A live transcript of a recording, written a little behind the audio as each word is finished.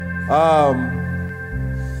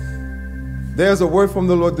There's a word from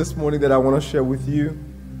the Lord this morning that I want to share with you.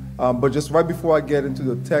 But just right before I get into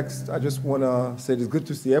the text, I just want to say it's good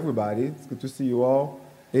to see everybody. It's good to see you all.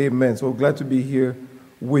 Amen. So glad to be here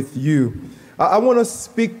with you. I want to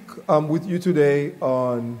speak with you today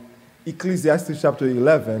on Ecclesiastes chapter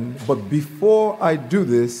 11. But before I do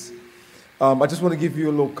this, I just want to give you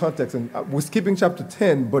a little context. And we're skipping chapter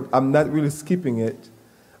 10, but I'm not really skipping it.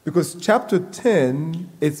 Because chapter 10,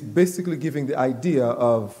 it's basically giving the idea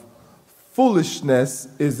of foolishness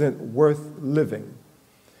isn't worth living.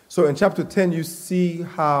 So in chapter 10, you see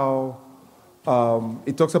how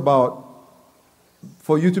it talks about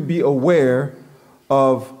for you to be aware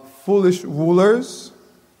of foolish rulers,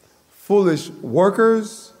 foolish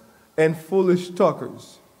workers, and foolish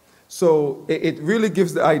talkers. So it really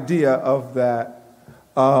gives the idea of that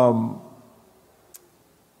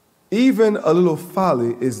even a little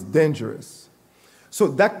folly is dangerous. So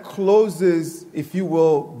that closes, if you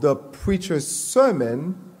will, the preacher's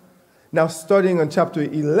sermon. Now starting on chapter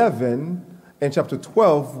 11 and chapter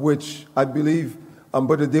 12, which I believe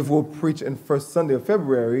Brother Dave will preach in first Sunday of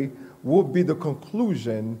February, will be the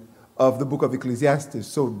conclusion of the book of Ecclesiastes.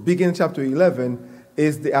 So beginning chapter 11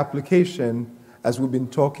 is the application as we've been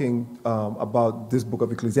talking about this book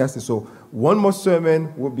of Ecclesiastes. So one more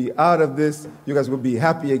sermon will be out of this. You guys will be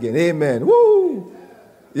happy again. Amen. Woo!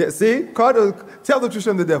 Yeah, see? Tell the truth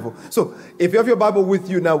from the devil. So if you have your Bible with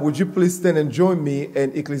you now, would you please stand and join me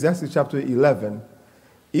in Ecclesiastes chapter 11?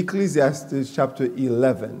 Ecclesiastes chapter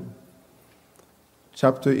 11.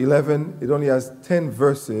 Chapter 11, it only has 10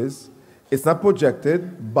 verses. It's not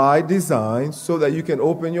projected by design so that you can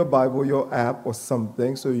open your Bible, your app, or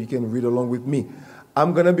something so you can read along with me.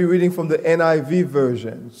 I'm going to be reading from the NIV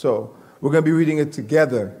version. So we're going to be reading it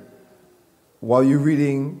together while you're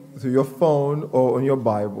reading through your phone or on your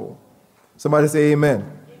Bible. Somebody say amen.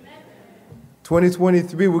 Amen.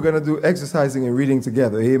 2023, we're going to do exercising and reading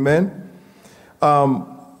together. Amen.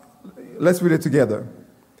 Let's read it together.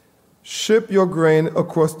 Ship your grain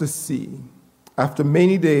across the sea. After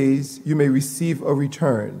many days, you may receive a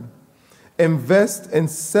return. Invest in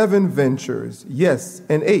 7 ventures, yes,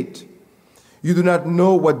 and 8. You do not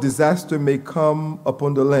know what disaster may come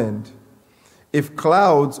upon the land. If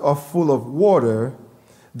clouds are full of water,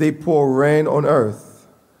 they pour rain on earth.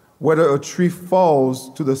 Whether a tree falls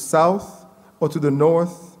to the south or to the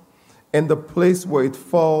north, and the place where it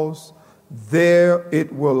falls, there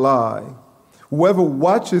it will lie. Whoever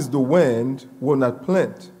watches the wind will not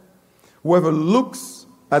plant. Whoever looks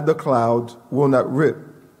at the cloud will not reap.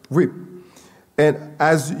 And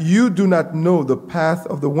as you do not know the path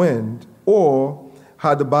of the wind, or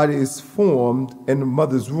how the body is formed in the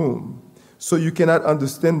mother's womb, so you cannot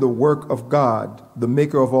understand the work of God, the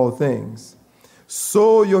maker of all things.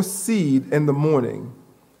 Sow your seed in the morning,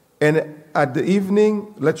 and at the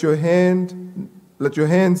evening let your hands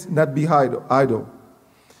not be idle.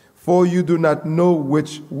 For you do not know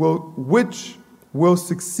which will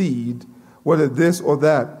succeed, whether this or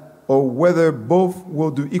that, or whether both will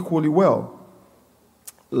do equally well.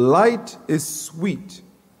 Light is sweet,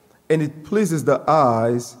 and it pleases the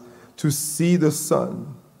eyes to see the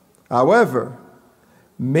sun. However,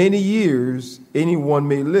 many years anyone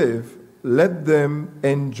may live, let them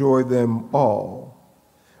enjoy them all.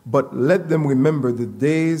 But let them remember the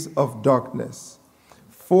days of darkness,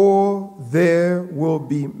 for there will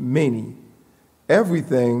be many.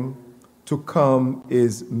 Everything to come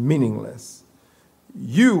is meaningless.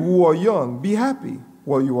 You who are young, be happy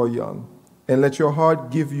while you are young, and let your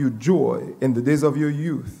heart give you joy in the days of your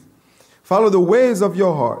youth. Follow the ways of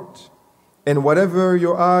your heart, and whatever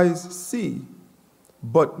your eyes see.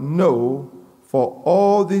 But know, for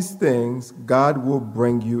all these things, God will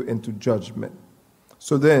bring you into judgment.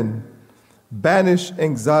 So then, banish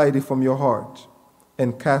anxiety from your heart,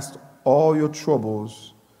 and cast all your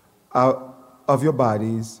troubles out of your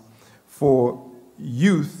bodies, for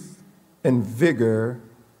youth and vigor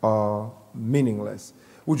are meaningless.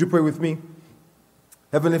 Would you pray with me?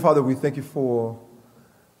 Heavenly Father, we thank you for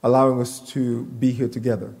allowing us to be here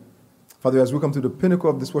together. Father, as we come to the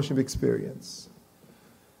pinnacle of this worship experience,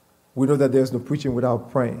 we know that there's no preaching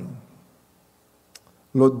without praying.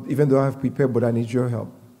 Lord, even though I have prepared, but I need your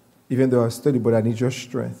help. Even though I studied, but I need your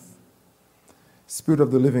strength. Spirit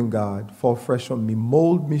of the living God, fall fresh on me.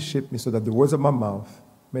 Mold me, shape me, so that the words of my mouth,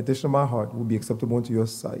 meditation of my heart will be acceptable unto your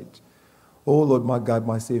sight. Oh Lord, my God,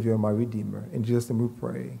 my Savior, and my Redeemer. In Jesus' name we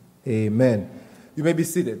pray. Amen. You may be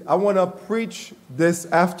seated. I want to preach this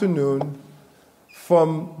afternoon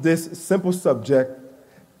from this simple subject,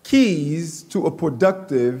 keys to a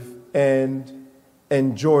productive and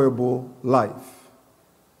enjoyable life.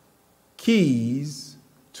 Keys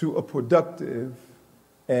to a productive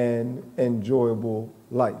and enjoyable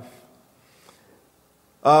life.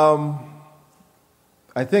 I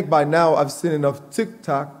think by now I've seen enough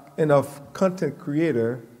TikTok, enough content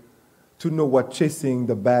creator to know what chasing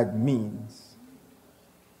the bag means.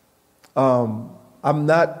 I'm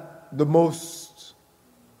not the most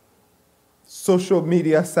social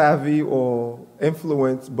media savvy or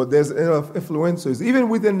influenced, but there's enough influencers, even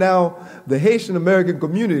within now the Haitian American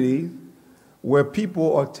community, where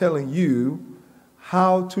people are telling you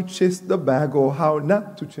how to chase the bag or how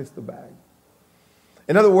not to chase the bag.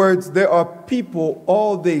 In other words, there are people,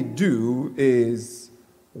 all they do is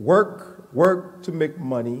work to make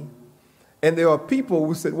money. And there are people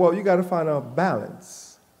who said, well, you got to find a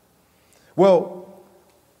balance. Well,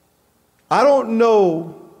 I don't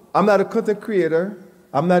know. I'm not a content creator.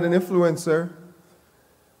 I'm not an influencer.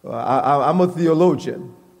 I'm a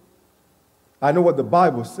theologian. I know what the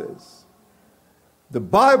Bible says. The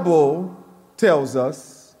Bible tells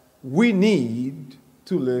us we need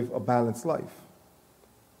to live a balanced life.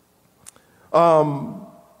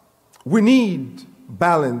 We need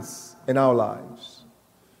balance in our lives.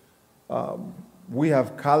 We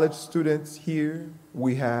have college students here.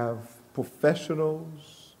 We have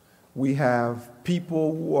professionals. We have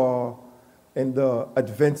people who are in the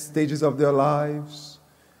advanced stages of their lives.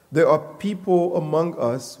 There are people among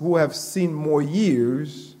us who have seen more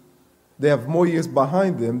years. They have more years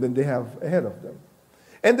behind them than they have ahead of them.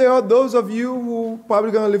 And there are those of you who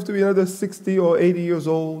probably going to live to be another 60 or 80 years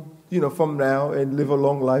old, from now and live a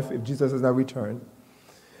long life if Jesus has not returned.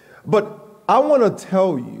 But I want to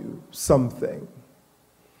tell you something.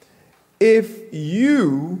 If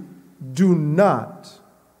you do not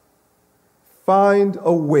find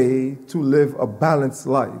a way to live a balanced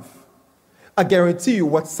life, I guarantee you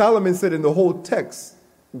what Solomon said in the whole text,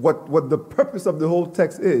 what the purpose of the whole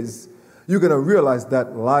text is, you're going to realize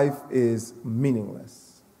that life is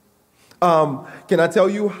meaningless. Can I tell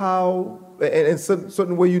you how, in a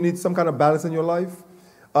certain way, you need some kind of balance in your life?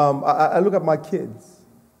 I look at my kids.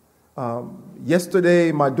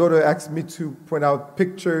 Yesterday, my daughter asked me to point out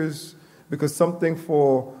pictures because something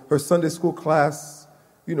for her Sunday school class,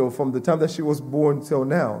 from the time that she was born till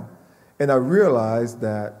now. And I realized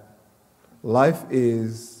that life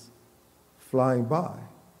is flying by.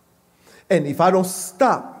 And if I don't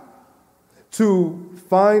stop to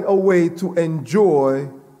find a way to enjoy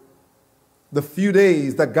the few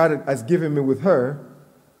days that God has given me with her,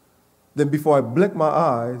 then before I blink my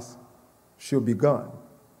eyes, she'll be gone.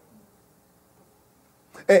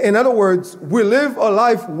 In other words, we live a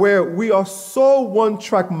life where we are so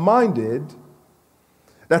one-track minded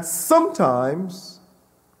that sometimes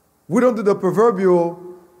we don't do the proverbial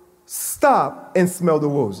stop and smell the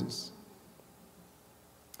roses.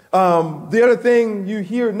 The other thing you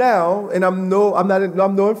hear now, and I'm no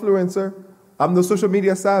influencer, I'm no social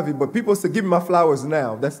media savvy, but people say, give me my flowers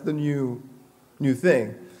now. That's the new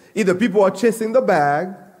thing. Either people are chasing the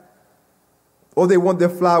bag or they want their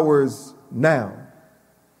flowers now.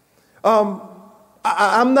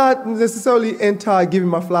 I'm not necessarily anti-giving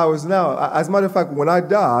my flowers now. As a matter of fact, when I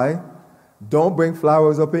die, don't bring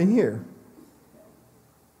flowers up in here.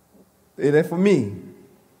 It ain't for me.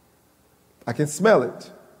 I can smell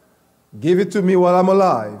it. Give it to me while I'm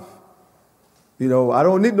alive. I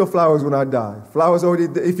don't need no flowers when I die. Flowers already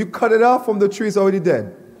dead. If you cut it off from the tree, it's already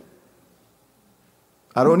dead.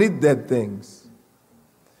 I don't need dead things.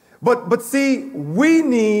 But see, we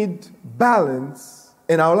need balance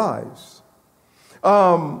in our lives.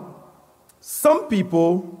 Some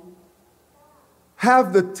people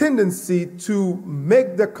have the tendency to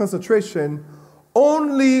make their concentration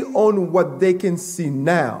only on what they can see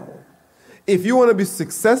now. If you want to be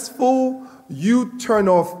successful, you turn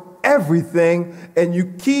off everything and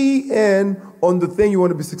you key in on the thing you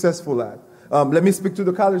want to be successful at. Let me speak to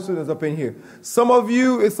the college students up in here. Some of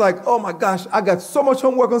you, it's like, oh my gosh, I got so much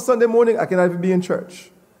homework on Sunday morning, I cannot even be in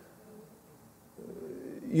church.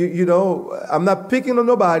 I'm not picking on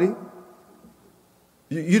nobody.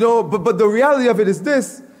 But the reality of it is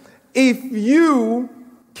this. If you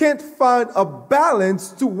can't find a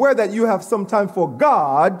balance to where that you have some time for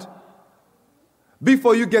God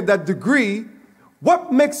before you get that degree,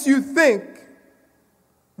 what makes you think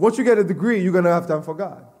once you get a degree, you're going to have time for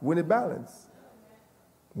God? We need balance.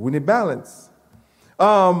 We need balance.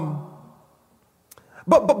 But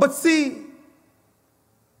see,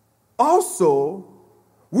 also,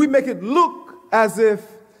 we make it look as if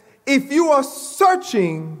you are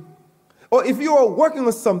searching or if you are working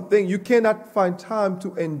on something, you cannot find time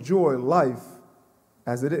to enjoy life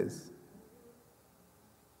as it is.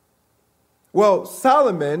 Well,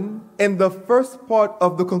 Solomon, in the first part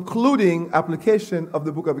of the concluding application of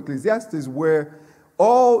the book of Ecclesiastes, where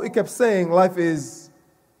all it kept saying, life is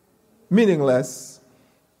meaningless.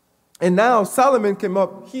 And now Solomon came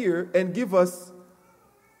up here and give us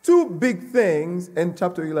two big things in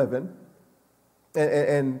chapter 11.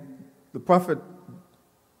 And the prophet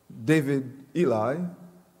David Eli,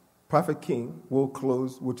 prophet king, will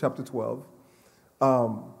close with chapter 12.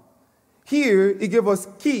 Here, he gave us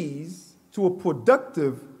keys to a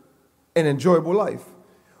productive and enjoyable life.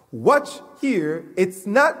 Watch here, it's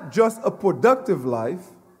not just a productive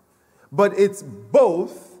life, but it's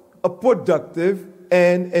both a productive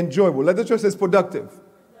and enjoyable. Let the church say productive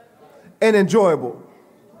and enjoyable.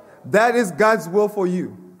 That is God's will for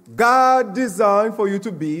you. God designed for you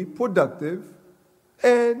to be productive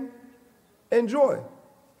and enjoy.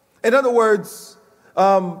 In other words,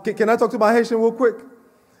 can I talk to my Haitian real quick?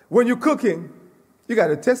 When you're cooking, you got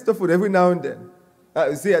to test the food every now and then.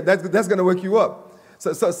 See, that's going to wake you up.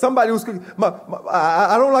 So somebody who's cooking,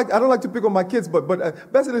 I don't like to pick on my kids, but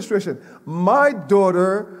best illustration. My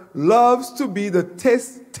daughter loves to be the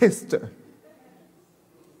tester.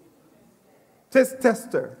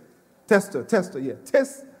 Tester.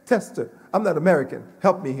 I'm not American.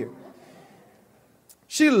 Help me here.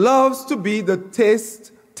 She loves to be the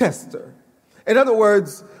taste tester. In other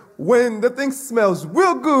words, when the thing smells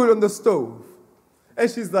real good on the stove, and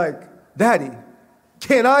she's like, Daddy,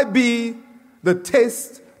 can I be the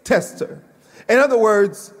taste tester? In other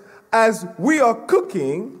words, as we are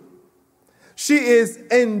cooking, she is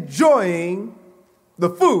enjoying the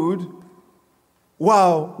food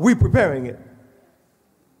while we're preparing it.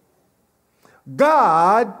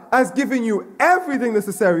 God has given you everything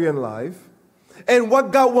necessary in life. And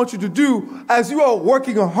what God wants you to do as you are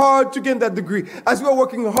working hard to get that degree, as you are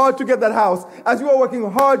working hard to get that house, as you are working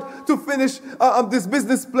hard to finish this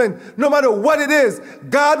business plan, no matter what it is,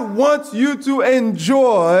 God wants you to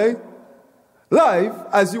enjoy life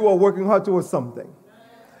as you are working hard towards something.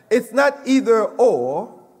 It's not either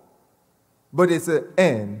or, but it's an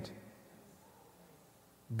and.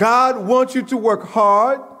 God wants you to work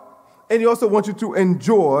hard, and he also wants you to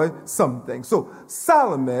enjoy something. So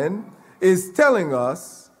Solomon is telling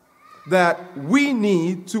us that we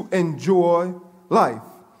need to enjoy life.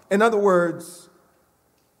 In other words,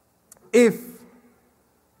 if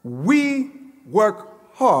we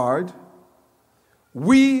work hard,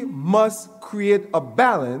 we must create a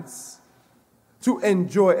balance to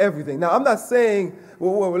enjoy everything. Now, I'm not saying,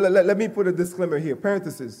 let me put a disclaimer here,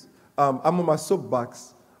 parenthesis. I'm on my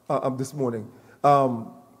soapbox this morning.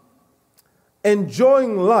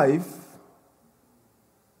 Enjoying life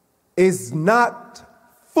is not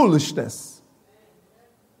foolishness.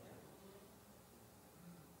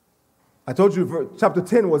 I told you chapter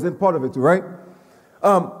 10 wasn't part of it, right?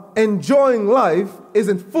 Enjoying life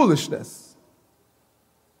isn't foolishness.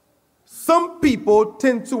 Some people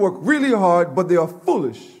tend to work really hard, but they are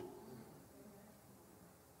foolish.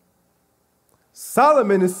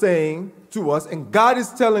 Solomon is saying to us, and God is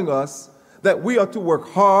telling us, that we are to work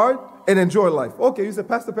hard and enjoy life. Okay, you said,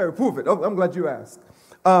 Pastor Perry, prove it. Oh, I'm glad you asked.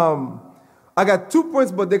 I got 2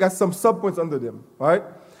 points, but they got some sub-points under them, all right?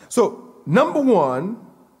 So, number one,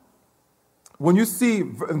 when you see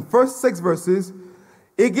in first 6 verses,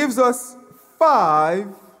 it gives us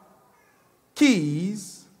 5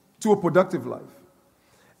 keys to a productive life.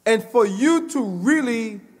 And for you to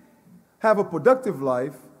really have a productive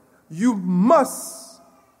life, you must,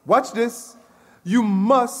 watch this, you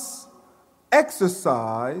must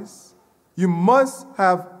exercise, you must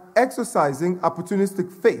have exercising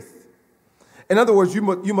opportunistic faith. In other words, you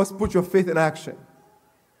must put your faith in action.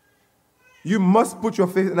 You must put your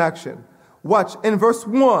faith in action. Watch, in verse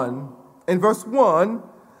 1,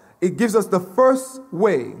 it gives us the first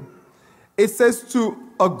way. It says to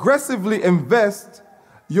aggressively invest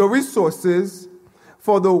your resources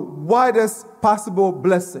for the widest possible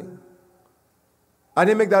blessing. I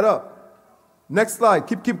didn't make that up. Next slide.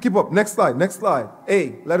 Keep up. Next slide.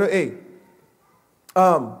 A, letter A.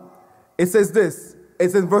 It says this.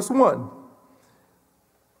 It's in verse 1.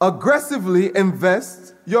 Aggressively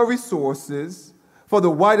invest your resources for the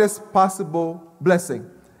widest possible blessing.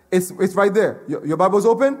 It's right there. Your Bible's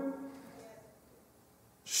open?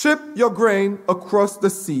 Ship your grain across the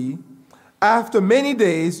sea. After many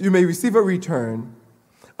days, you may receive a return.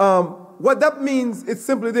 What that means, it's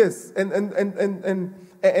simply this.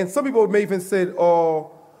 And some people may even say, in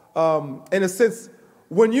a sense,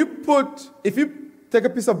 if you take a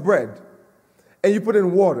piece of bread and you put it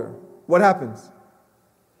in water, what happens?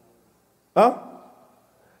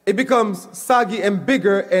 It becomes soggy and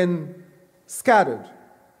bigger and scattered.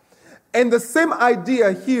 And the same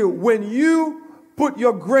idea here, when you put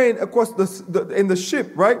your grain across in the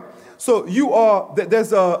ship, right? So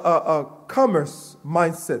there's a commerce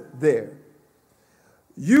mindset there.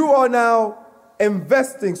 You are now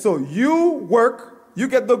investing. So you work, you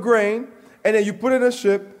get the grain, and then you put it in a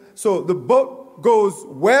ship. So the boat goes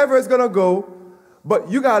wherever it's going to go, but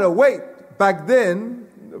you got to wait. Back then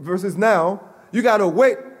versus now, you got to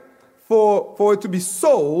wait for it to be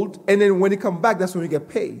sold, and then when it comes back, that's when you get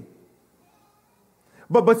paid.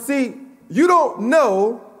 But see, you don't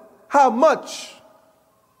know how much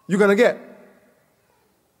you're going to get.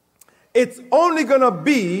 It's only going to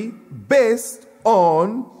be based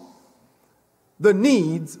on the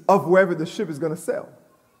needs of wherever the ship is going to sail.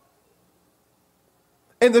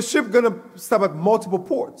 And the ship going to stop at multiple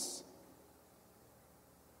ports.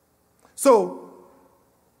 So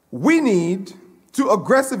we need to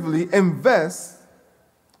aggressively invest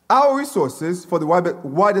our resources for the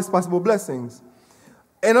widest possible blessings.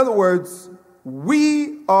 In other words,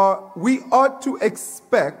 we ought to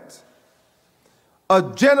expect a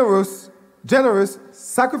generous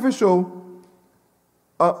sacrificial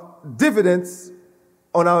dividends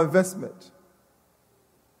on our investment.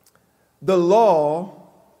 The law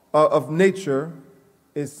of nature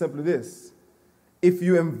is simply this: if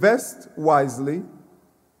you invest wisely,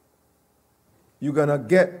 you're gonna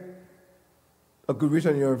get a good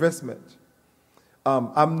return on your investment.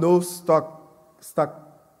 I'm no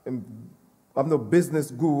I'm no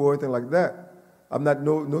business guru or anything like that. I'm not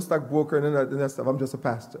no stockbroker and that stuff. I'm just a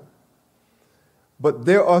pastor. But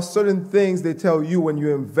there are certain things they tell you when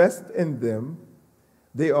you invest in them,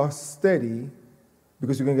 they are steady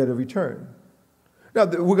because you're going to get a return. Now,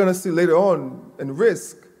 we're going to see later on in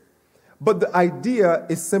risk, but the idea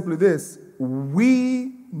is simply this: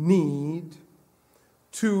 we need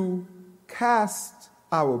to cast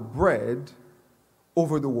our bread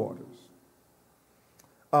over the waters.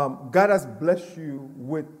 God has blessed you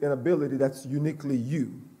with an ability that's uniquely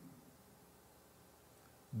you.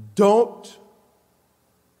 Don't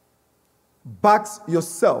box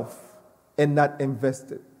yourself and not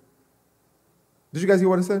invest it. Did you guys hear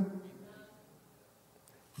what I said?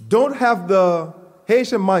 Don't have the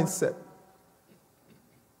Haitian mindset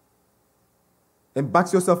and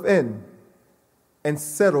box yourself in and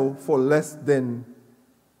settle for less than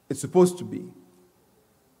it's supposed to be.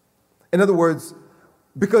 In other words,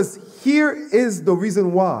 because here is the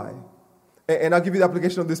reason why, and I'll give you the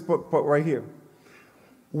application of this part right here.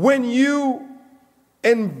 When you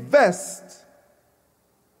invest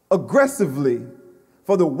aggressively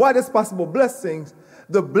for the widest possible blessings,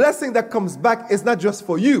 the blessing that comes back is not just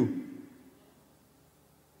for you,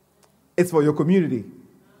 it's for your community.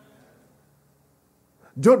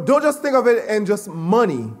 Don't just think of it in just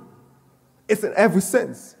money. It's in every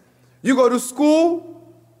sense. You go to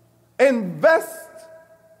school, invest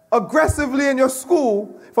aggressively in your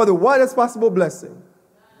school for the widest possible blessing.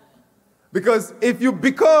 Because if you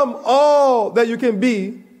become all that you can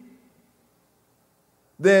be,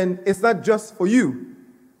 then it's not just for you.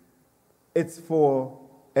 It's for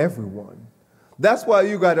everyone. That's why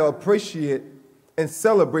you got to appreciate and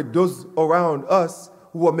celebrate those around us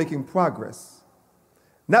who are making progress.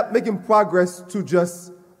 Not making progress to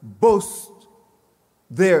just boast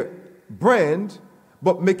their brand,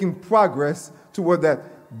 but making progress toward that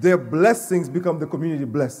their blessings become the community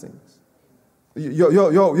blessings.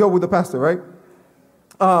 You're with the pastor, right?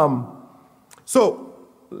 So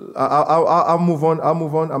I'll move on.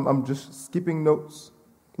 I'm just skipping notes.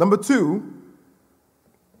 Number two,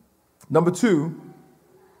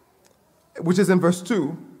 which is in verse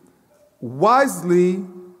 2, wisely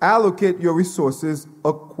allocate your resources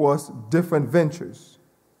across different ventures.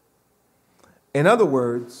 In other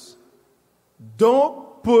words,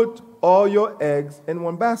 don't put all your eggs in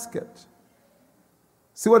one basket.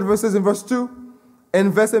 See what verse says in verse 2?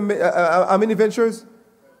 Invest in how many ventures?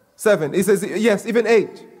 7. It says, yes, even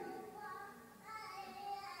 8.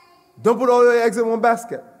 Don't put all your eggs in one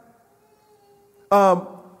basket.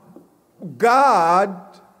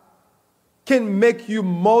 God can make you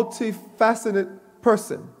multifaceted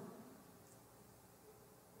person.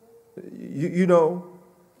 You know,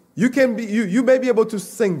 you can be you may be able to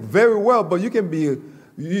sing very well, but you can be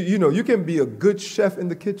you can be a good chef in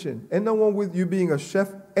the kitchen, and no one with you being a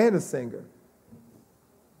chef and a singer.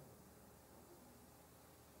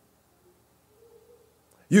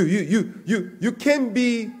 You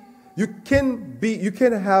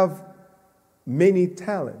can have many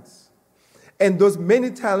talents, and those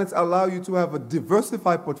many talents allow you to have a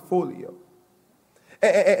diversified portfolio.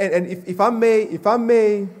 And if I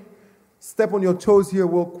may step on your toes here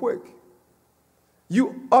real quick,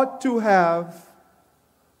 you ought to have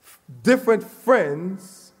different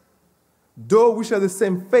friends, though we share the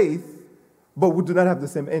same faith, but we do not have the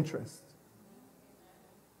same interest.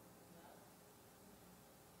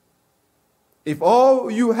 If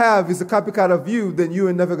all you have is a copycat of you, then you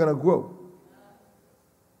are never going to grow.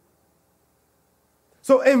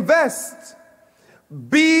 So invest.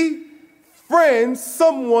 Be friends,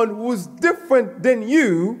 someone who's different than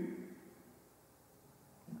you.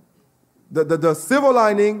 The silver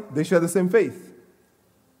lining, they share the same faith.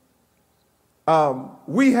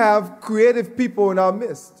 We have creative people in our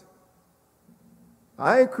midst.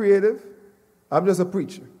 I ain't creative. I'm just a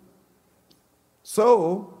preacher.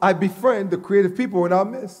 So I befriend the creative people in our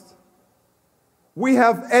midst. We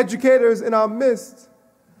have educators in our midst.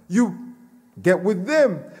 You get with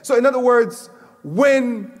them. So in other words,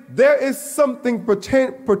 when there is something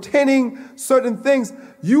pertaining certain things,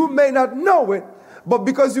 you may not know it, but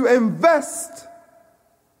because you invest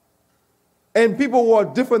in people who are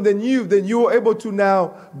different than you, then you are able to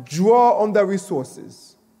now draw on their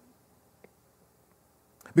resources.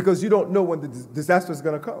 Because you don't know when the disaster is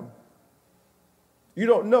going to come. You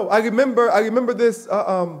don't know. I remember this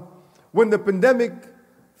when the pandemic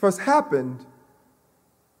first happened.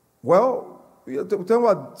 Well, we're talking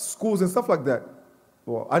about schools and stuff like that.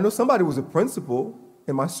 Well, I know somebody was a principal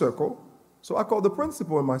in my circle, so I called the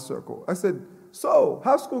principal in my circle. I said, so,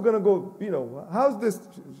 how's school going to go, how's this?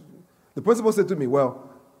 The principal said to me, well,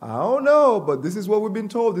 I don't know, but this is what we've been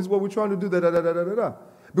told. This is what we're trying to do, da-da-da-da-da-da.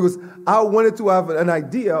 Because I wanted to have an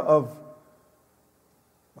idea of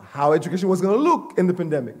how education was going to look in the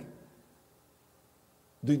pandemic.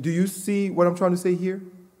 Do you see what I'm trying to say here?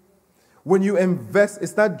 When you invest,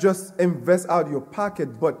 it's not just invest out of your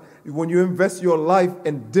pocket, but when you invest your life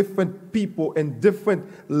in different people and different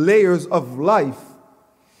layers of life.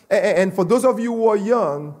 And for those of you who are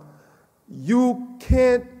young, you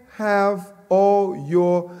can't have all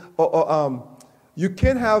your, you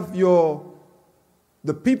can't have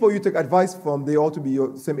the people you take advice from, they ought to be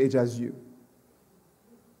your same age as you.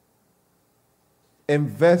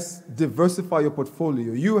 Invest, diversify your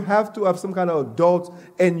portfolio. You have to have some kind of adult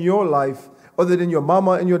in your life, other than your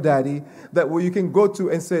mama and your daddy, that where you can go to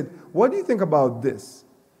and say, what do you think about this?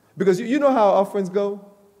 Because you know how our friends go?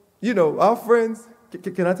 You know, our friends,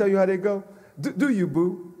 can I tell you how they go? Do you,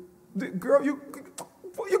 boo? Girl, you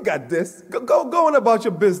got this. Go on about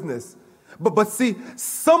your business. But see,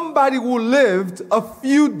 somebody who lived a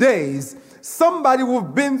few days, somebody who's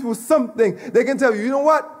been through something, they can tell you, you know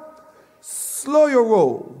what? Slow your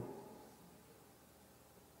roll.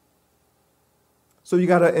 So you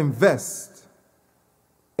got to invest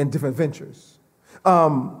in different ventures.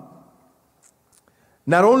 Not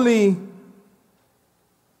only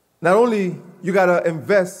you got to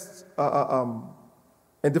invest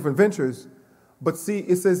in different ventures, but see,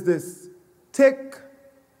 it says this, take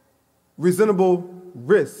reasonable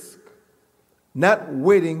risk, not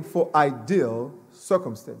waiting for ideal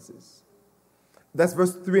circumstances. That's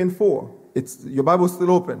verse 3 and 4. Your Bible's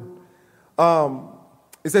still open.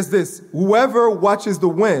 It says this, whoever watches the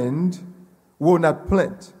wind will not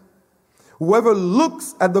plant. Whoever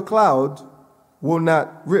looks at the cloud will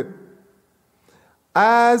not reap. 3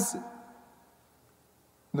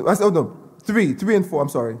 and 4, I'm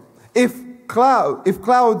sorry. If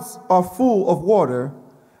clouds are full of water,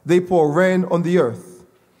 they pour rain on the earth.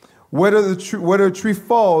 Whether a tree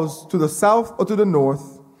falls to the south or to the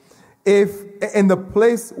north, if in the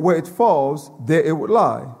place where it falls, there it would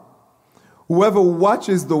lie. Whoever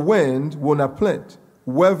watches the wind will not plant.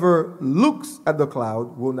 Whoever looks at the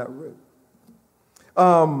cloud will not reap.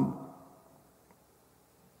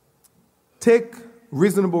 Take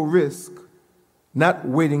reasonable risk, not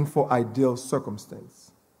waiting for ideal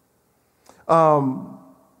circumstance.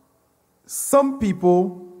 Some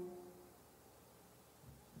people,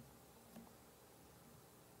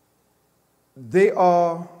 they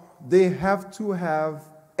have to have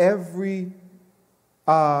every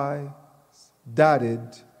I dotted,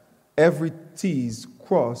 every T's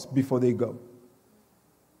crossed before they go.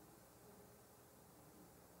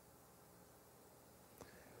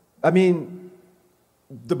 I mean,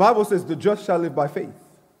 the Bible says the just shall live by faith.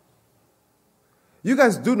 You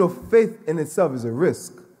guys do know faith in itself is a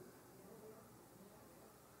risk.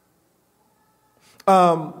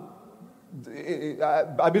 I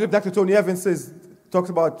believe Dr. Tony Evans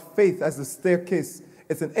talks about faith as a staircase.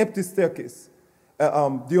 It's an empty staircase.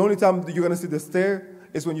 The only time that you're going to see the stair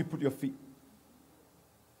is when you put your feet.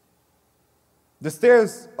 The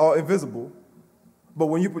stairs are invisible, but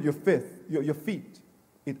when you put your feet,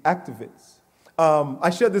 it activates.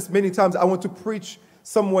 I shared this many times. I went to preach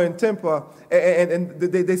somewhere in Tampa, and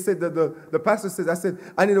they said that the pastor says, I said,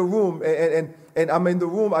 I need a room, and I'm in the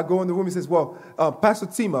room. I go in the room. He says, well, Pastor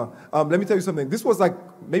Tima, let me tell you something. This was like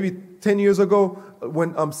maybe 10 years ago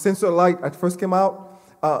when Sensor Light at first came out.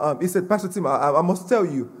 He said, Pastor Tima, I must tell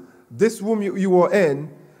you, this room you are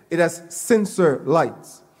in, it has sensor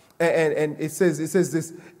lights, and it says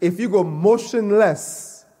this: if you go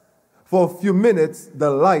motionless for a few minutes, the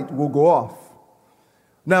light will go off.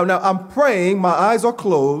 Now I'm praying, my eyes are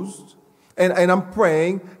closed, and I'm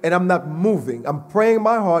praying, and I'm not moving. I'm praying in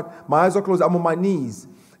my heart, my eyes are closed, I'm on my knees.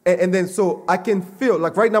 And then so I can feel,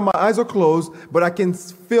 like right now my eyes are closed, but I can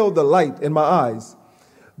feel the light in my eyes.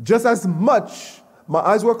 Just as much, my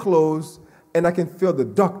eyes were closed, and I can feel the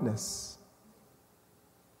darkness.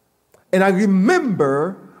 And I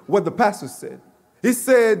remember what the pastor said. He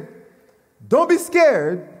said, don't be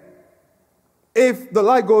scared if the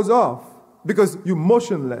light goes off, because you're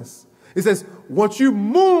motionless. He says, once you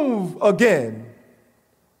move again,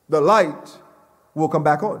 the light will come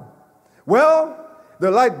back on. Well,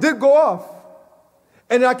 the light did go off,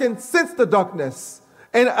 and I can sense the darkness.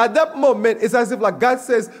 And at that moment, it's as if like God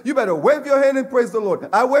says, you better wave your hand and praise the Lord.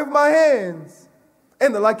 I waved my hands,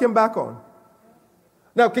 and the light came back on.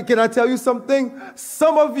 Now, can I tell you something?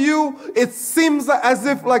 Some of you, it seems as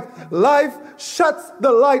if like life shuts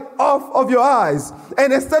the light off of your eyes.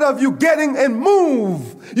 And instead of you getting and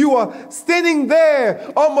move, you are standing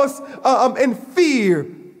there almost in fear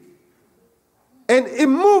and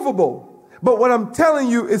immovable. But what I'm telling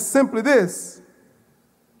you is simply this.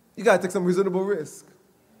 You got to take some reasonable risk.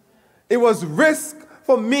 It was risk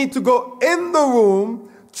for me to go in the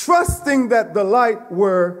room trusting that the light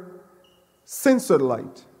were sensor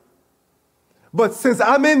light. But since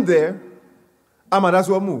I'm in there, I might as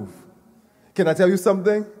well move. Can I tell you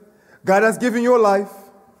something? God has given you a life.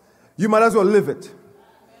 You might as well live it.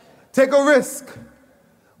 Take a risk.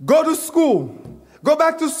 Go to school. Go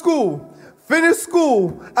back to school. Finish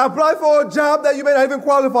school. Apply for a job that you may not even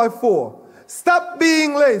qualify for. Stop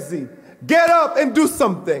being lazy. Get up and do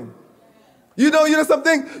something. You know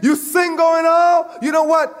something? You sing going on. You know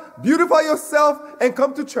what? Beautify yourself and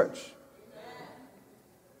come to church.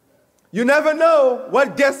 You never know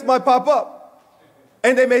what guests might pop up,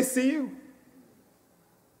 and they may see you.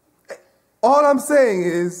 All I'm saying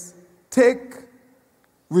is take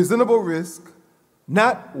reasonable risk,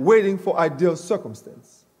 not waiting for ideal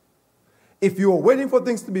circumstance. If you are waiting for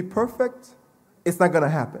things to be perfect, it's not going to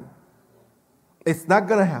happen. It's not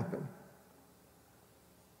going to happen.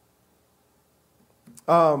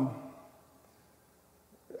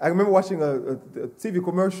 I remember watching a TV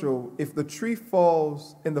commercial. If the tree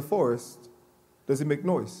falls in the forest, does it make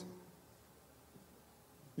noise?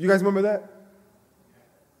 You guys remember that?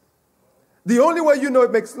 The only way you know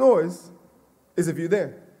it makes noise is if you're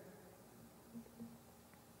there.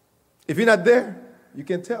 If you're not there, you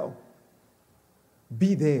can't tell.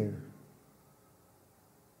 Be there.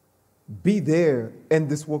 Be there in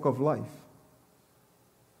this walk of life.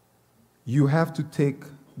 You have to take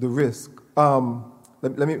the risk.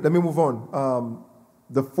 Let me move on.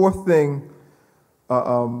 The fourth thing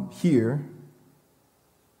here,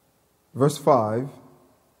 verse 5.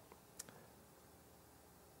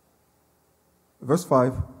 Verse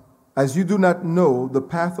 5, as you do not know the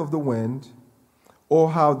path of the wind or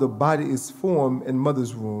how the body is formed in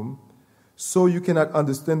mother's womb, so you cannot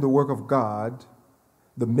understand the work of God,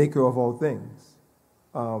 the maker of all things.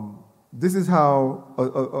 This is how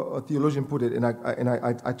a theologian put it, and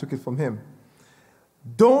I took it from him.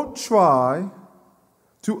 Don't try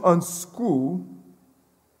to unscrew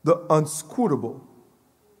the unscrutable.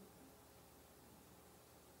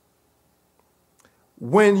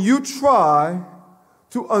 When you try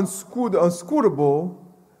to unscrew the unscrutable,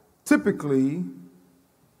 typically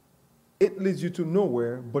it leads you to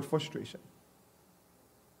nowhere but frustration.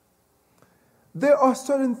 There are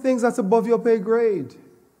certain things that's above your pay grade.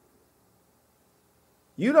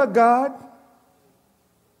 You're not God.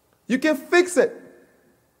 You can fix it.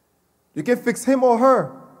 You can fix him or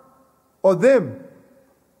her or them.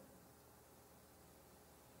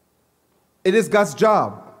 It is God's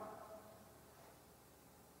job.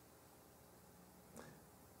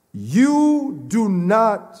 You do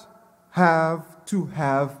not have to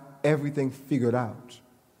have everything figured out.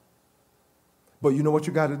 But you know what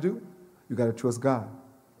you got to do? You got to trust God.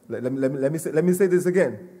 Let me say this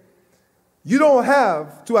again. You don't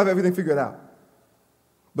have to have everything figured out.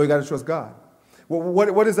 But you got to trust God.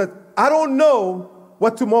 What is that? I don't know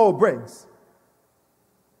what tomorrow brings.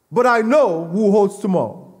 But I know who holds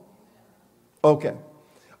tomorrow. Okay.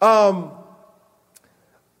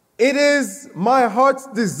 It is my heart's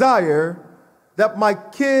desire that my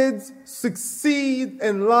kids succeed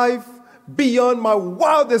in life beyond my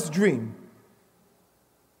wildest dream.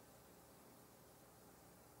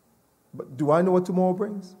 But do I know what tomorrow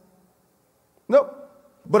brings? No.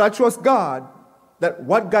 But I trust God that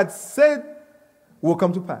what God said will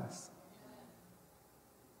come to pass.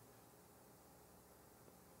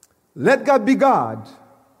 Let God be God,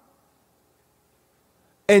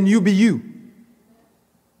 and you be you.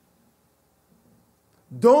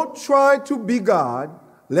 Don't try to be God.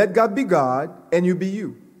 Let God be God, and you be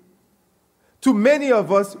you. To many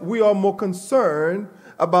of us, we are more concerned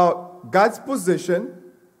about God's position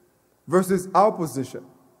versus our position.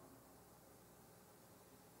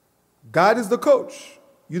 God is the coach,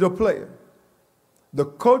 you're the player. The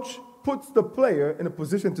coach puts the player in a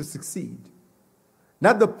position to succeed.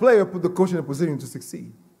 Not the player put the coach in a position to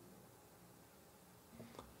succeed.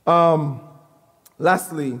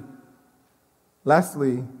 Lastly,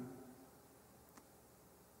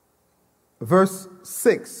 verse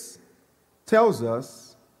 6 tells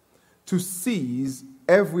us to seize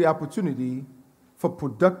every opportunity for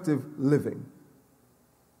productive living.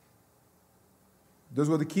 Those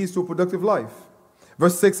were the keys to a productive life.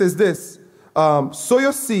 Verse 6 says this, sow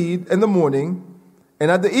your seed in the morning, and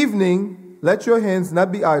at the evening let your hands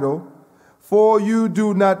not be idle, for you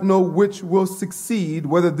do not know which will succeed,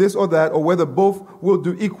 whether this or that, or whether both will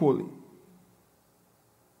do equally.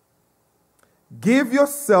 Give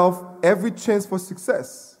yourself every chance for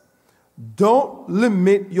success. Don't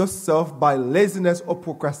limit yourself by laziness or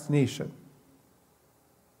procrastination.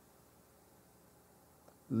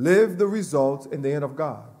 Live the results in the hand of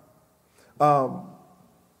God.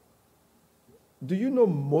 Do you know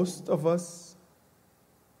most of us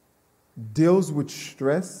deals with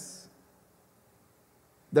stress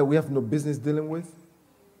that we have no business dealing with?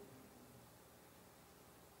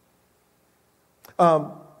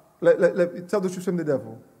 Let me tell the truth from the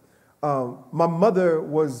devil. My mother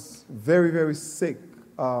was very, very sick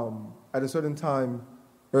at a certain time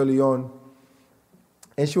early on,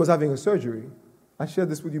 and she was having a surgery. I shared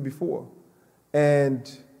this with you before. And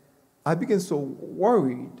I began so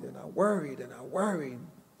worried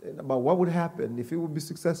about what would happen, if it would be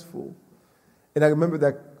successful. And I remember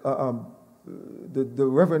that the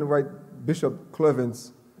Reverend Right Bishop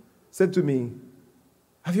Clevens said to me,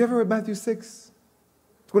 have you ever read Matthew 6,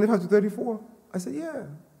 25 to 34? I said, yeah.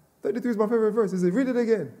 33 is my favorite verse. He said, read it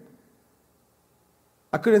again.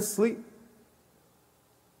 I couldn't sleep.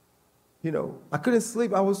 I couldn't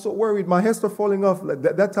sleep. I was so worried. My hair started falling off. Like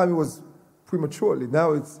that time it was prematurely.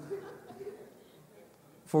 Now it's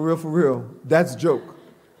for real. That's a joke.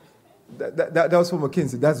 That was from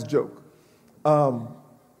McKinsey. That's a joke.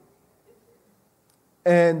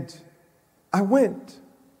 And I went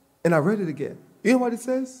and I read it again. You know what it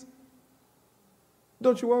says?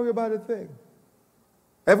 Don't you worry about a thing.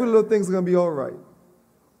 Every little thing's going to be all right.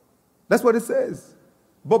 That's what it says.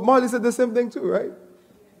 Bob Marley said the same thing too, right?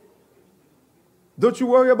 Don't you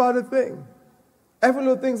worry about a thing. Every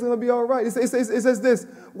little thing's going to be all right. It says this.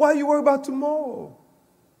 Why are you worried about tomorrow?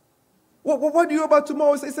 What do you about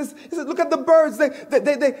tomorrow? It says, look at the birds.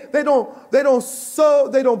 They don't sow,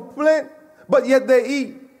 they don't plant, but yet they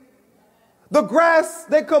eat. The grass,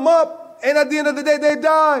 they come up, and at the end of the day, they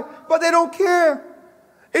die, but they don't care.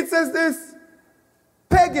 It says this,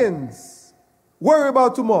 pagans worry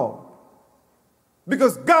about tomorrow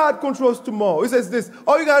because God controls tomorrow. It says this,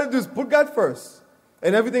 all you got to do is put God first,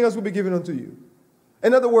 and everything else will be given unto you.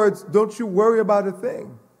 In other words, don't you worry about a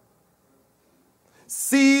thing.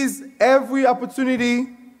 Seize every opportunity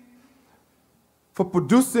for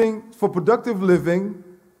productive living.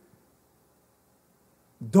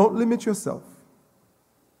 Don't limit yourself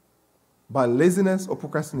by laziness or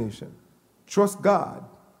procrastination. Trust God.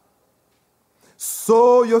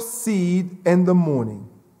 Sow your seed in the morning.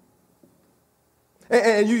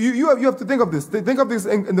 And you have to think of this. Think of this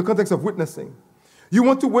in the context of witnessing. You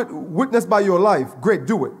want to witness by your life. Great,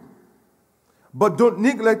 do it. But don't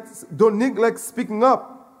neglect speaking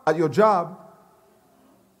up at your job.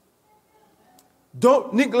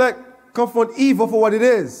 Don't neglect confront evil for what it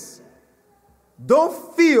is.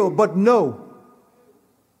 Don't feel, but know.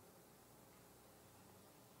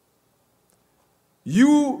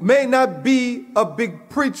 You may not be a big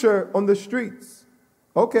preacher on the streets.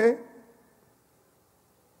 Okay.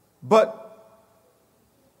 But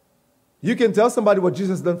you can tell somebody what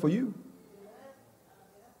Jesus has done for you.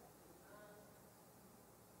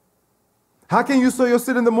 How can you sow your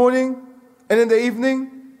seed in the morning and in the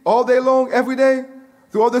evening, all day long, every day,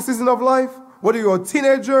 through all the season of life? Whether you're a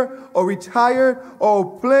teenager or retired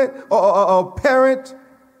or a parent,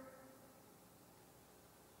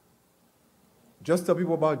 just tell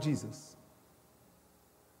people about Jesus.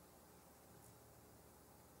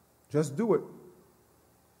 Just do it.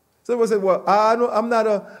 Someone said, well, I don't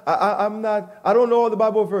know all the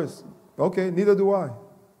Bible verse. Okay, neither do I.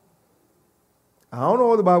 I don't know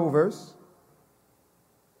all the Bible verse.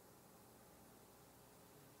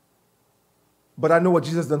 But I know what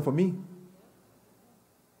Jesus done for me.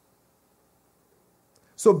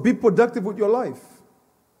 So be productive with your life.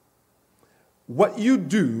 What you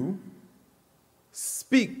do,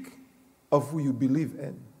 speak of who you believe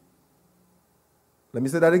in. Let me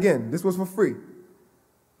say that again. This was for free.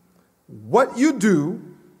 What you do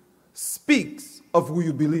speaks of who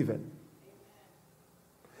you believe in.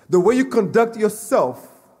 The way you conduct yourself,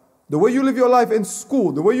 the way you live your life in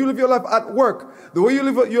school, the way you live your life at work, the way you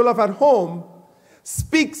live your life at home,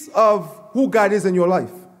 speaks of who God is in your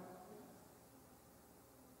life.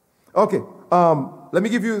 Okay, let me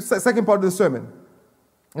give you the second part of the sermon,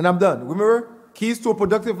 and I'm done. Remember, keys to a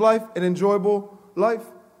productive life and enjoyable life.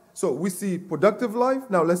 So we see productive life.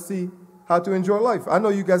 Now let's see how to enjoy life. I know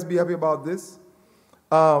you guys be happy about this.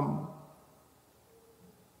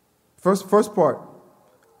 First part,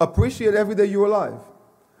 appreciate every day you're alive.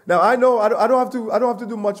 Now I know I don't have to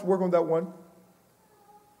do much work on that one.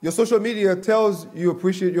 Your social media tells you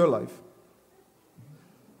appreciate your life.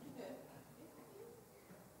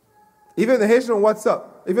 Even the Haitian on WhatsApp,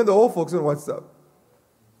 even the old folks on WhatsApp.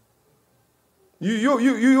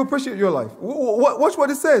 You appreciate your life. Watch what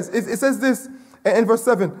it says. It says this in verse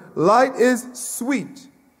 7. Light is sweet,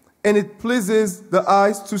 and it pleases the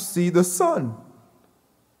eyes to see the sun.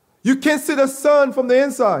 You can't see the sun from the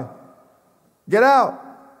inside. Get out.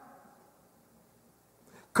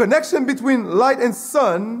 Connection between light and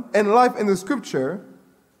sun and life in the scripture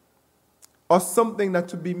are something that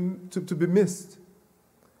to be missed.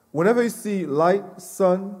 Whenever you see light,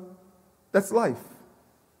 sun, that's life.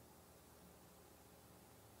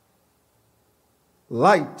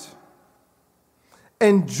 Light.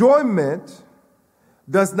 Enjoyment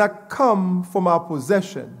does not come from our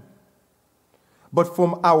possession, but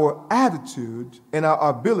from our attitude and our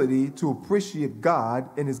ability to appreciate God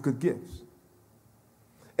and His good gifts.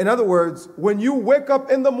 In other words, when you wake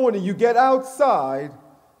up in the morning, you get outside,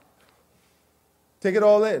 take it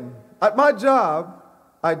all in. At my job,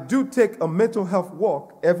 I do take a mental health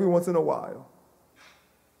walk every once in a while.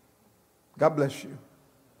 God bless you.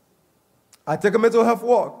 I take a mental health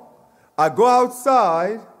walk. I go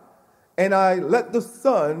outside and I let the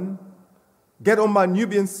sun get on my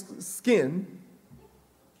Nubian skin.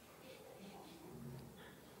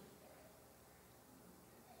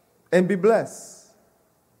 And be blessed.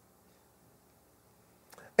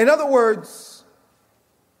 In other words,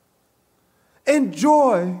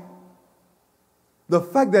 enjoy the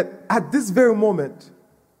fact that at this very moment,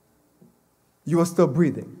 you are still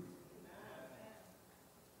breathing.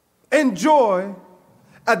 Enjoy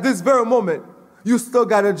at this very moment, you still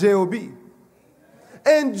got a job.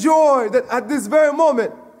 Enjoy that at this very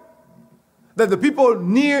moment, that the people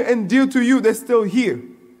near and dear to you, they're still here.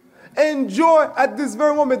 Enjoy at this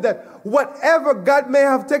very moment that whatever God may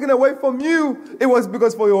have taken away from you, it was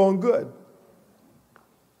because for your own good.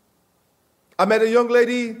 I met a young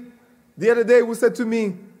lady the other day who said to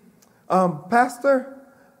me, Pastor,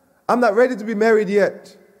 I'm not ready to be married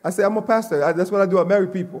yet. I said, I'm a pastor. That's what I do. I marry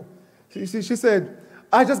people. She said,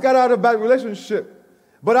 I just got out of a bad relationship.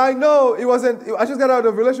 But I know I just got out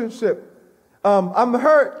of a relationship. I'm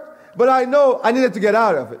hurt, but I know I needed to get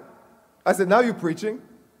out of it. I said, now you're preaching.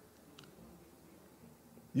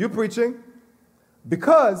 You're preaching.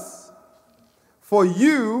 Because for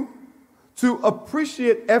you to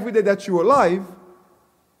appreciate every day that you're alive,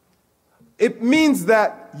 it means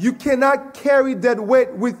that you cannot carry that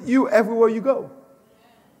weight with you everywhere you go.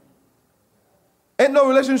 Ain't no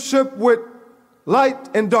relationship with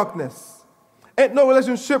light and darkness. Ain't no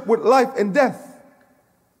relationship with life and death.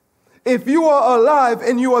 If you are alive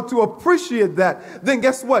and you are to appreciate that, then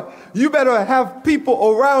guess what? You better have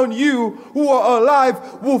people around you who are alive,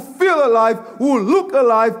 who feel alive, who look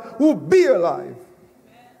alive, who be alive.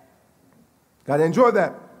 Gotta enjoy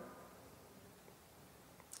that.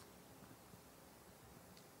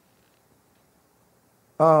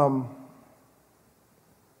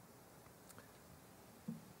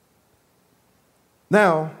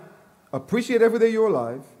 Now, appreciate every day you're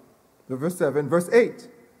alive. Verse 7. Verse 8.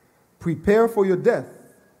 Prepare for your death.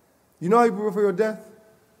 You know how you prepare for your death?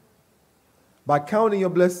 By counting your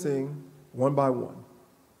blessing one by one.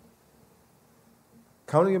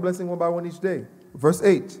 Counting your blessing one by one each day. Verse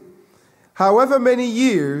 8. However many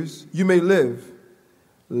years you may live,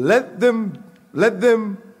 let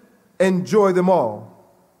them enjoy them all.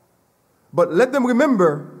 But let them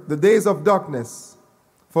remember the days of darkness,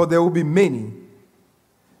 for there will be many.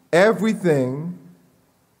 Everything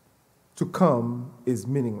to come is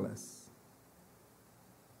meaningless.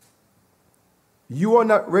 You are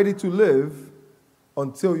not ready to live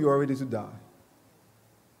until you are ready to die.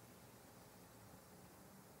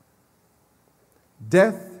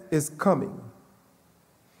 Death is coming.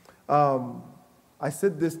 I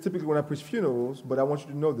said this typically when I preach funerals, but I want you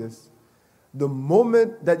to know this. The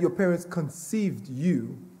moment that your parents conceived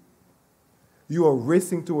you, you are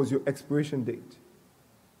racing towards your expiration date.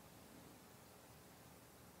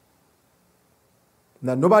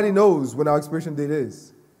 Now, nobody knows when our expiration date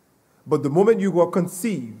is. But the moment you were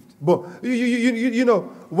conceived, but you know,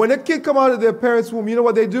 when a kid come out of their parents' womb, you know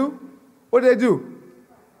what they do? What do?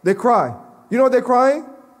 They cry. You know what they're crying?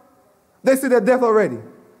 They see their death already.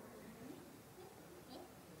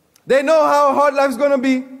 They know how hard life's going to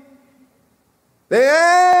be.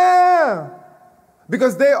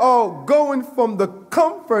 Because they are going from the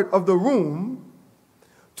comfort of the room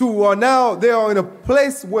to now they are in a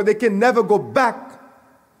place where they can never go back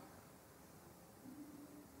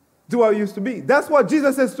to how it used to be. That's what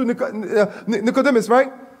Jesus says to Nicodemus,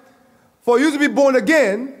 right? For you to be born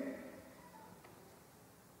again,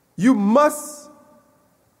 you must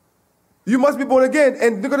be born again.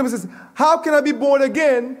 And Nicodemus says, how can I be born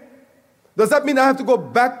again? Does that mean I have to go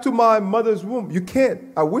back to my mother's womb? You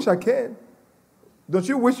can't. I wish I can. Don't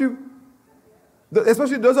you wish you?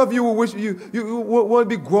 Especially those of you who wish you want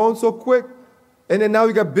to be grown so quick, and then now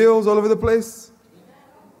you got bills all over the place.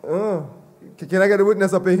 Can I get a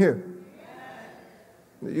witness up in here?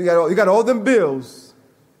 You got all them bills.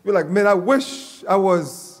 You're like, man, I wish I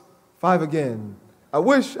was 5 again. I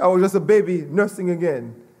wish I was just a baby nursing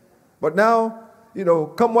again. But now,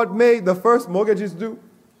 come what may, the first mortgage is due.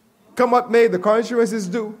 Come what may, the car insurance is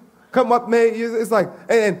due. Come what may, it's like,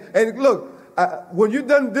 and look, when you're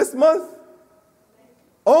done this month,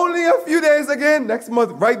 only a few days again, next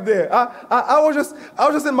month, right there. I was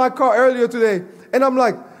just in my car earlier today, and I'm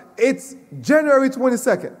like, it's January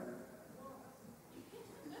 22nd.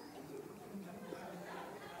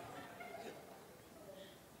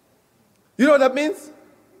 You know what that means?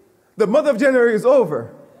 The month of January is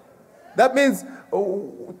over. That means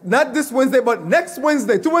not this Wednesday, but next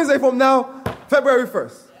Wednesday, 2 Wednesdays from now, February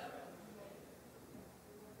 1st.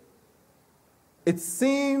 It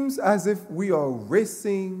seems as if we are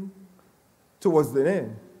racing towards the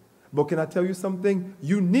end. But can I tell you something?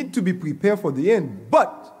 You need to be prepared for the end.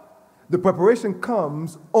 But the preparation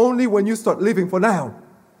comes only when you start living for now.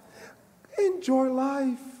 Enjoy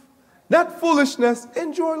life. Not foolishness.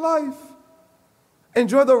 Enjoy life.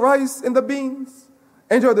 Enjoy the rice and the beans.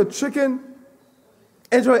 Enjoy the chicken.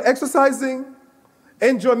 Enjoy exercising.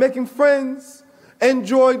 Enjoy making friends.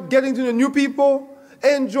 Enjoy getting to know new people.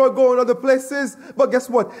 Enjoy going other places. But guess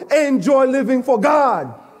what? Enjoy living for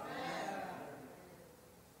God.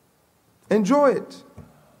 Enjoy it.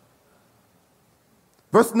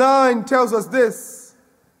 Verse 9 tells us this.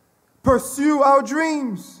 Pursue our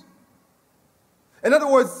dreams. In other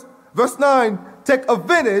words, verse 9, take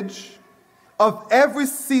advantage of every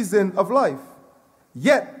season of life,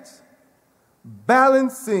 yet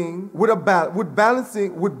balancing with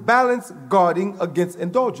balance guarding against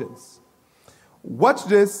indulgence. Watch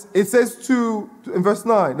this. It says in verse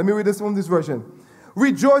 9, let me read this from this version.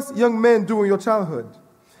 Rejoice, young men, during your childhood,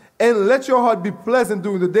 and let your heart be pleasant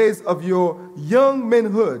during the days of your young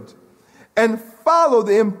manhood, and follow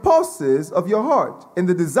the impulses of your heart and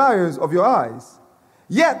the desires of your eyes.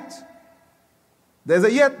 Yet, there's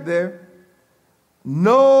a yet there.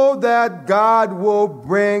 Know that God will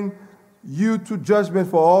bring you to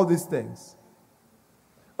judgment for all these things.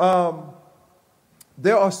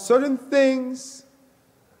 There are certain things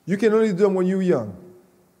you can only do them when you're young.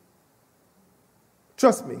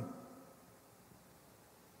 Trust me.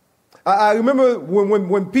 I remember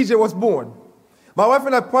when PJ was born. My wife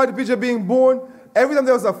and I, prior to PJ being born, every time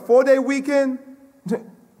there was a 4-day weekend,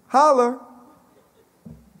 holler,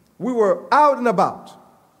 we were out and about.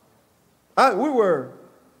 We were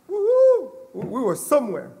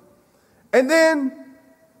somewhere. And then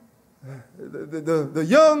the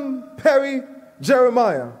young Perry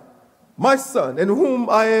Jeremiah, my son, in whom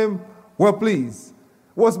I am well pleased,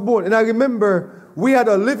 was born. And I remember we had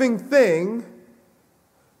a living thing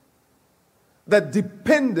that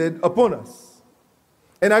depended upon us.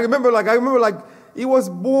 And I remember he was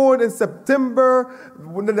born in September.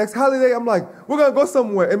 When the next holiday, I'm like, we're going to go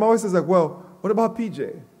somewhere. And my wife says, well, what about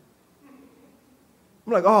PJ?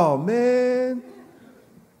 I'm like, oh, man.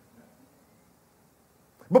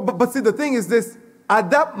 But see, the thing is this. At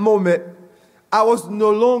that moment, I was no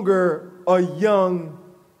longer a young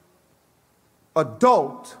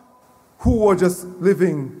adult who was just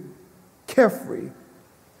living carefree.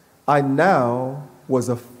 I now was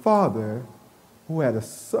a father who had a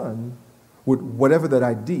son with whatever that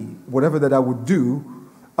I did, whatever that I would do,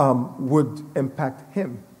 would impact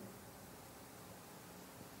him.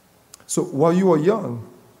 So while you are young,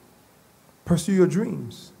 pursue your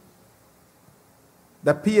dreams.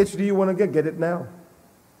 That PhD you want to get it now.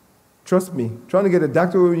 Trust me, trying to get a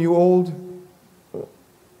doctorate when you're old,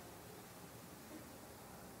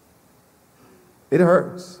 it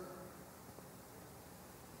hurts.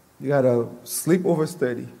 You got to sleep over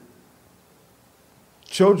study.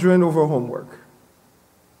 Children over homework.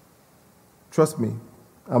 Trust me,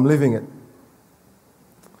 I'm living it.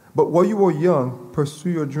 But while you are young, pursue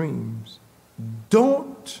your dreams.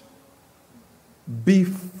 Don't be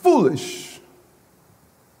foolish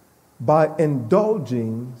by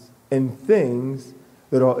indulging in things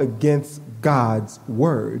that are against God's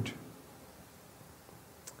word.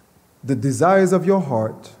 The desires of your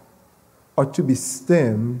heart are to be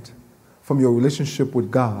stemmed from your relationship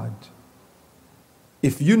with God.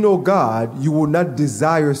 If you know God, you will not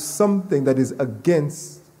desire something that is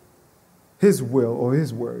against His will or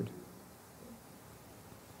His word.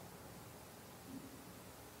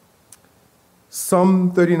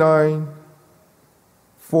 Psalm 39,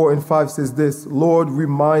 4 and 5 says this: Lord,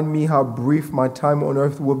 remind me how brief my time on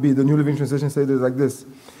earth will be. The New Living Translation says it like this: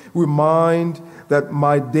 remind that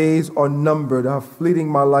my days are numbered, how fleeting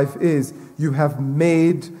my life is. You have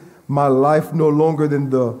made my life no longer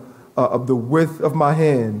than of the width of my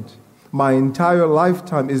hand. My entire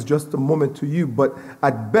lifetime is just a moment to you, but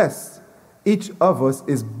at best, each of us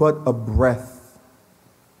is but a breath.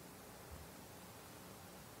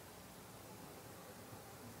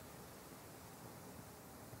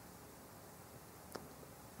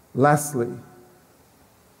 Lastly,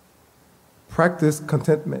 practice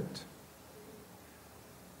contentment.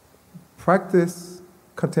 Practice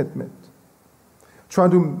contentment. Try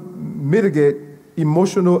to mitigate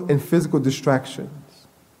emotional and physical distractions.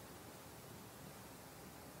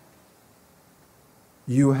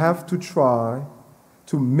 You have to try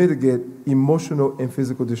to mitigate emotional and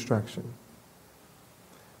physical distraction.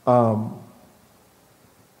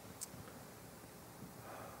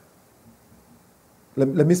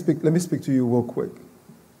 Let me speak to you real quick.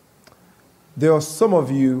 There are some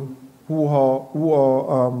of you who are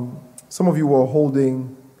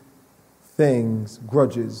holding things,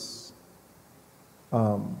 grudges,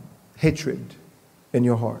 hatred in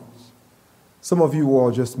your hearts. Some of you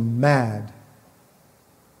are just mad.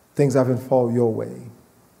 Things haven't fallen your way.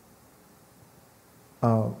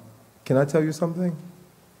 Can I tell you something?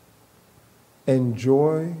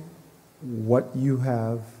 Enjoy what you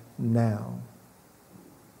have now.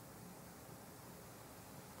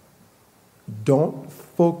 Don't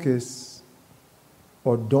focus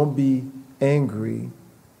or don't be angry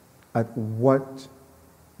at what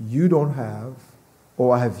you don't have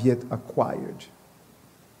or have yet acquired.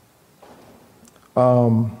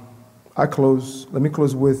 Let me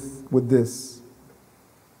close with this.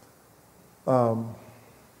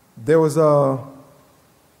 There was a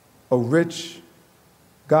rich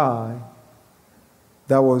guy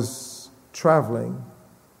that was traveling,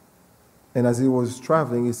 and as he was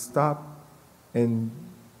traveling, he stopped and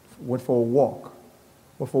went for a walk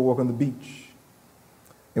on the beach.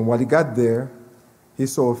 And while he got there, he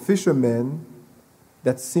saw a fisherman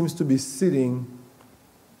that seems to be sitting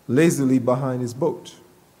lazily behind his boat.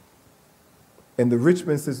 And the rich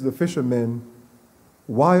man says to the fisherman,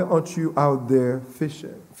 "Why aren't you out there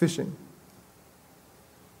fishing?"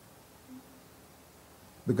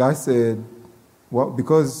 The guy said, "Well,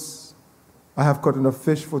 because I have caught enough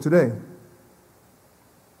fish for today."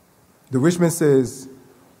 The rich man says,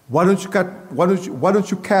 why don't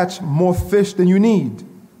you catch more fish than you need?"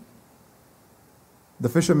 The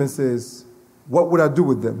fisherman says, "What would I do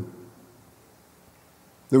with them?"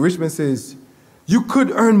 The rich man says, "You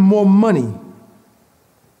could earn more money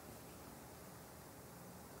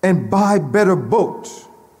and buy better boat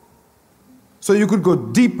so you could go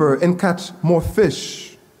deeper and catch more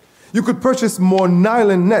fish. You could purchase more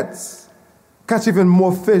nylon nets, catch even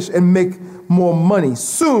more fish, and make more money.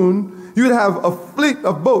 Soon, you'd have a fleet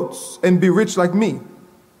of boats and be rich like me."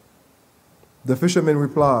 The fisherman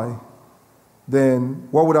replied, "Then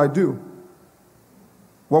what would I do?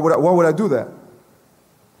 Why would I do that?"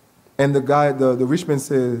 And the rich man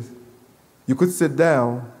says, "You could sit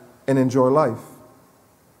down and enjoy life."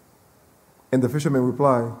 And the fisherman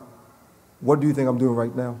replied, "What do you think I'm doing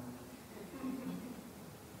right now?"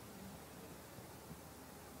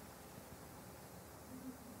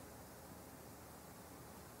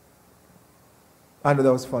 I know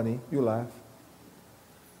that was funny. You laugh.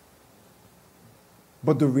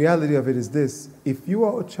 But the reality of it is this: if you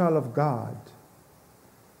are a child of God,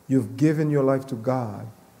 You've given your life to God.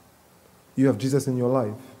 You have Jesus in your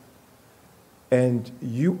life. And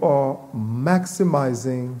you are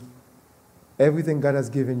maximizing everything God has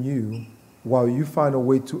given you while you find a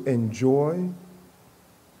way to enjoy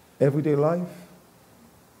everyday life.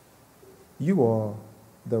 You are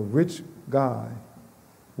the rich guy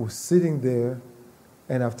who's sitting there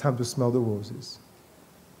and have time to smell the roses.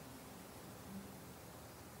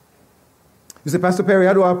 You say, Pastor Perry,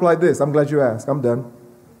 how do I apply this? I'm glad you asked. I'm done.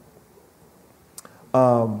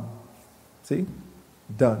 See?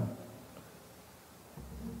 Done.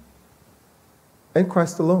 In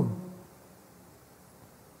Christ alone.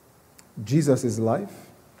 Jesus is life.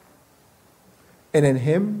 And in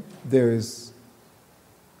him there is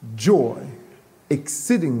joy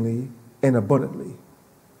exceedingly and abundantly.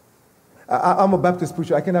 I'm a Baptist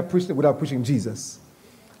preacher. I cannot preach it without preaching Jesus.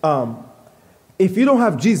 If you don't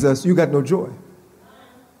have Jesus, you got no joy.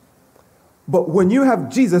 But when you have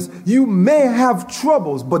Jesus, you may have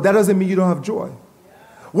troubles, but that doesn't mean you don't have joy.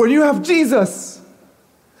 When you have Jesus,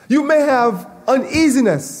 you may have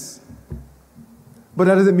uneasiness, but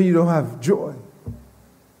that doesn't mean you don't have joy.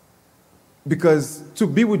 Because to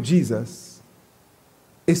be with Jesus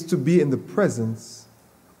is to be in the presence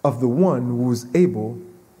of the one who is able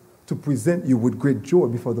to present you with great joy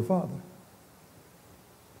before the Father.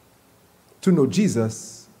 To know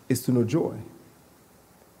Jesus is to know joy.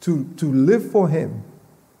 To live for him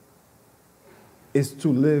is to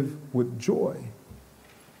live with joy.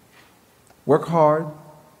 Work hard,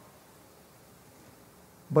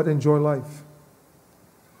 but enjoy life.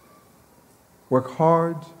 Work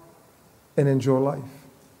hard and enjoy life.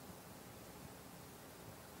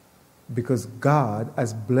 Because God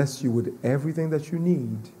has blessed you with everything that you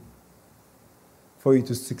need for you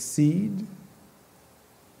to succeed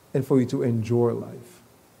and for you to enjoy life.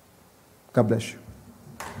 God bless you.